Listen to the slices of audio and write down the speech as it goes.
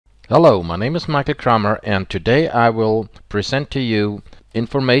Hello, my name is Michael Kramer, and today I will present to you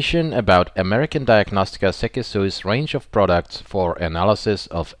information about American Diagnostica Sekisui's range of products for analysis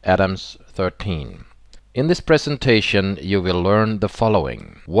of ADAMTS13. In this presentation, you will learn the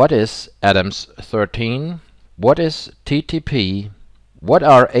following. What is ADAMTS13? What is TTP? What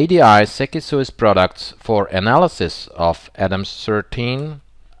are ADI Sekisui's products for analysis of ADAMTS13?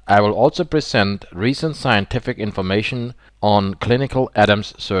 I will also present recent scientific information on clinical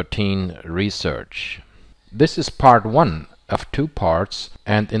ADAMTS13 research. This is part 1 of 2 parts,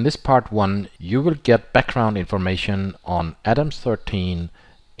 and in this part 1 you will get background information on ADAMTS13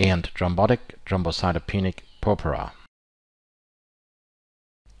 and thrombotic thrombocytopenic purpura.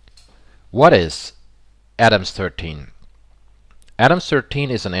 What is ADAMTS13? ADAMTS13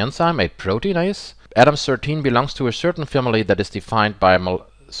 is an enzyme, a proteinase. ADAMTS13 belongs to a certain family that is defined by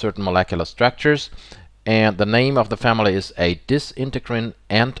certain molecular structures, and the name of the family is a disintegrin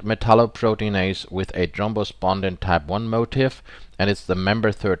and metalloproteinase with a thrombospondin type 1 motif, and it's the member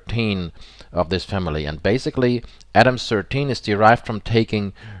 13 of this family. And basically ADAMTS13 is derived from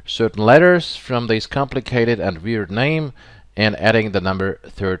taking certain letters from this complicated and weird name and adding the number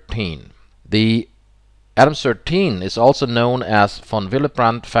 13. The ADAMTS13 is also known as von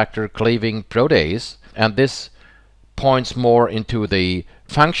Willebrand factor cleaving protease, and this points more into the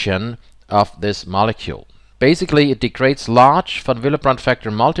function of this molecule. Basically, it degrades large von Willebrand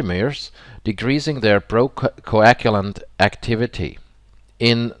factor multimers, decreasing their procoagulant activity.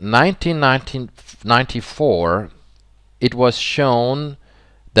 In 1994, it was shown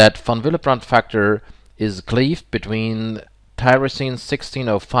that von Willebrand factor is cleaved between tyrosine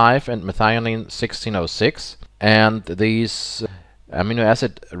 1605 and methionine 1606, and these amino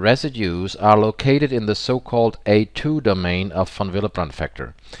acid residues are located in the so-called A2 domain of von Willebrand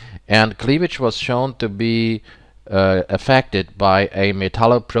factor, and cleavage was shown to be affected by a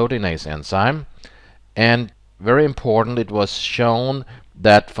metalloproteinase enzyme. And very important, it was shown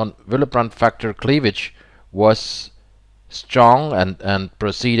that von Willebrand factor cleavage was strong and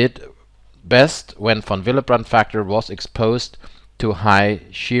proceeded best when von Willebrand factor was exposed to high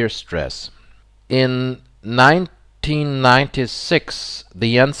shear stress. In 1996,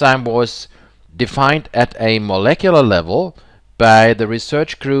 the enzyme was defined at a molecular level by the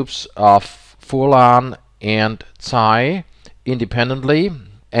research groups of Furlan and Tsai independently,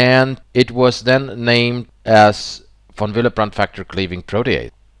 and it was then named as von Willebrand factor cleaving protease.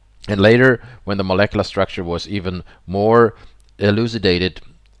 And later, when the molecular structure was even more elucidated,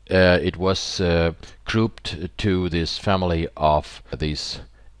 it was grouped to this family of these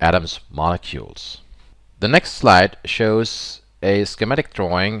ADAMTS molecules. The next slide shows a schematic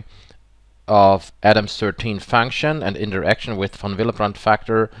drawing of ADAMTS13 function and interaction with von Willebrand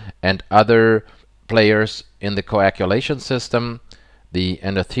factor and other players in the coagulation system, the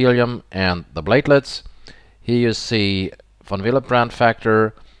endothelium and the platelets. Here you see von Willebrand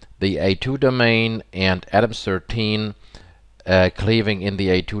factor, the A2 domain, and ADAMTS13 cleaving in the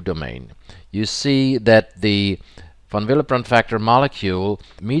A2 domain. You see that the von Willebrand factor molecule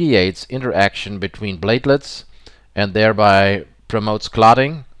mediates interaction between platelets and thereby promotes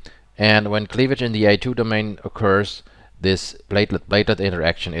clotting, and when cleavage in the A2 domain occurs, this platelet-platelet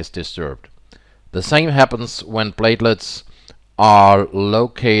interaction is disturbed. The same happens when platelets are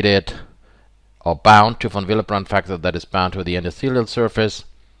located or bound to von Willebrand factor that is bound to the endothelial surface.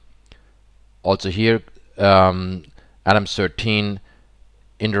 Also here ADAMTS13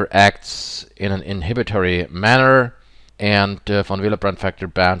 interacts in an inhibitory manner, and von Willebrand factor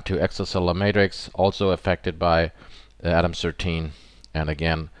bound to extracellular matrix, also affected by ADAMTS13, and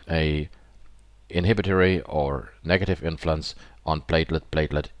again a inhibitory or negative influence on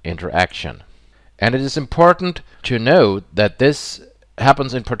platelet-platelet interaction. And it is important to note that this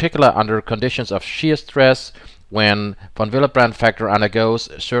happens in particular under conditions of shear stress, when von Willebrand factor undergoes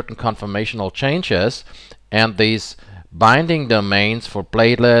certain conformational changes, and these binding domains for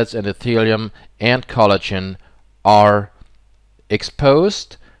platelets, endothelium, and collagen are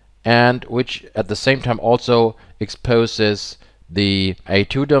exposed, and which at the same time also exposes the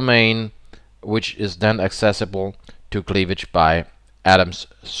A2 domain, which is then accessible to cleavage by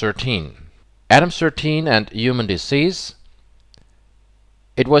ADAMTS13. ADAMTS13 and human disease.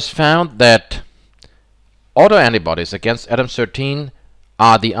 It was found that autoantibodies against ADAMTS13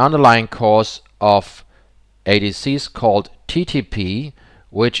 are the underlying cause of a disease called TTP,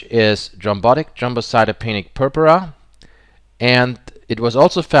 which is thrombotic thrombocytopenic purpura, and it was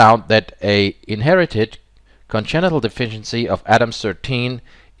also found that a inherited congenital deficiency of ADAMTS13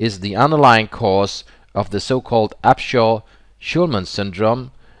 is the underlying cause of the so-called Upshaw-Schulman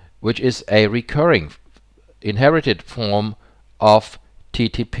syndrome, which is a recurring inherited form of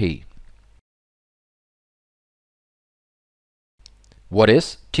TTP. What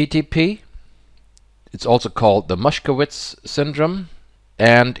is TTP? It's also called the Moshkowitz syndrome.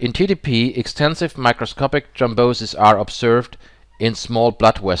 And in TTP, extensive microscopic thrombosis are observed in small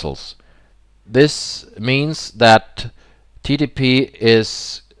blood vessels. This means that TTP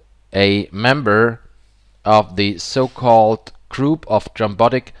is a member of the so-called group of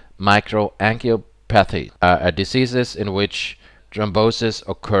thrombotic microangiopathy, diseases in which thrombosis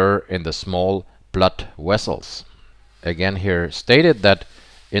occur in the small blood vessels. Again, here stated that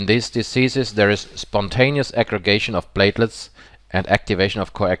in these diseases there is spontaneous aggregation of platelets and activation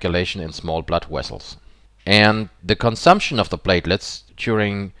of coagulation in small blood vessels. And the consumption of the platelets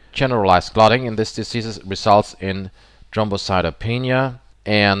during generalized clotting in these diseases results in thrombocytopenia,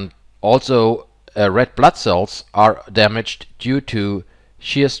 and also red blood cells are damaged due to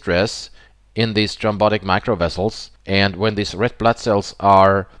shear stress in these thrombotic microvessels, and when these red blood cells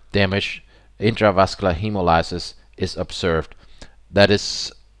are damaged, intravascular hemolysis is observed. That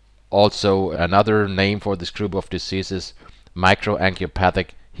is also another name for this group of diseases, microangiopathic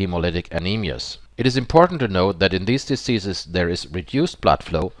hemolytic anemias. It is important to note that in these diseases there is reduced blood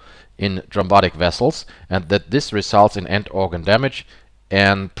flow in thrombotic vessels, and that this results in end organ damage,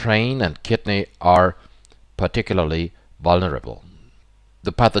 and brain and kidney are particularly vulnerable.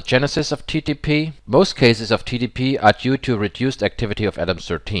 The pathogenesis of TTP. Most cases of TTP are due to reduced activity of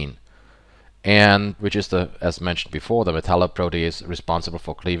ADAMTS13, and which is, as mentioned before, the metalloprotease responsible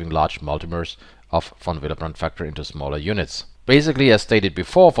for cleaving large multimers of von Willebrand factor into smaller units. Basically, as stated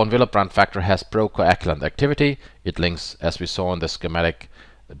before, von Willebrand factor has procoagulant activity. It links, as we saw in the schematic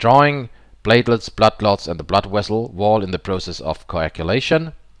drawing, platelets, blood clots, and the blood vessel wall in the process of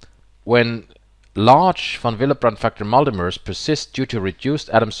coagulation. When large von Willebrand factor multimers persist due to reduced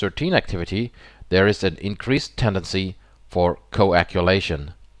ADAMTS13 activity, there is an increased tendency for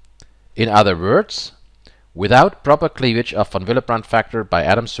coagulation. In other words, without proper cleavage of von Willebrand factor by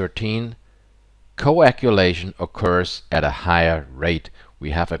ADAMTS13, coagulation occurs at a higher rate.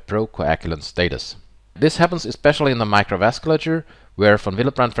 We have a procoagulant status. This happens especially in the microvasculature, where von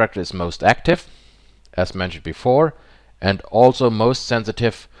Willebrand factor is most active, as mentioned before, and also most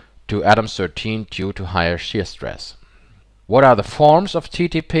sensitive to ADAMTS13 due to higher shear stress. What are the forms of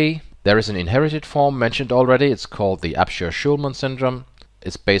TTP? There is an inherited form mentioned already. It's called the Upshur-Schulman syndrome.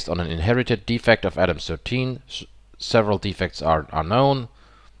 It's based on an inherited defect of ADAMTS13. Several defects are known,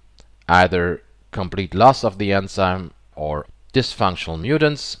 either complete loss of the enzyme or dysfunctional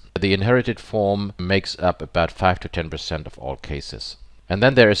mutants. The inherited form makes up about 5 to 10% of all cases. And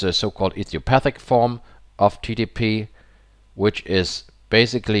then there is a so-called idiopathic form of TTP, which is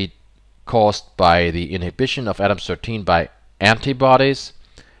basically caused by the inhibition of ADAMTS13 by antibodies.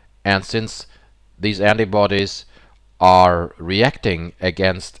 And since these antibodies are reacting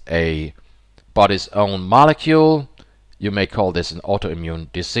against a body's own molecule, you may call this an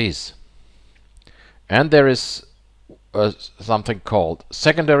autoimmune disease. And there is something called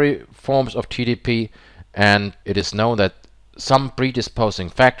secondary forms of TTP, and it is known that some predisposing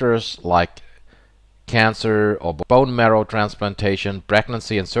factors like cancer or bone marrow transplantation,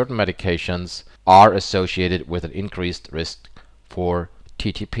 pregnancy, and certain medications are associated with an increased risk for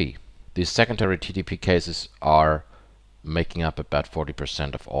TTP. These secondary TTP cases are making up about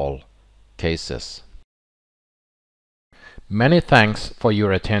 40% of all cases. Many thanks for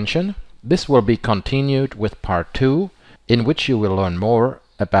your attention. This will be continued with part 2, in which you will learn more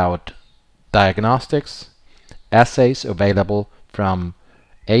about diagnostics, assays available from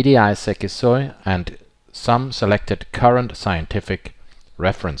ADI Sekisoi, and some selected current scientific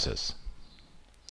references.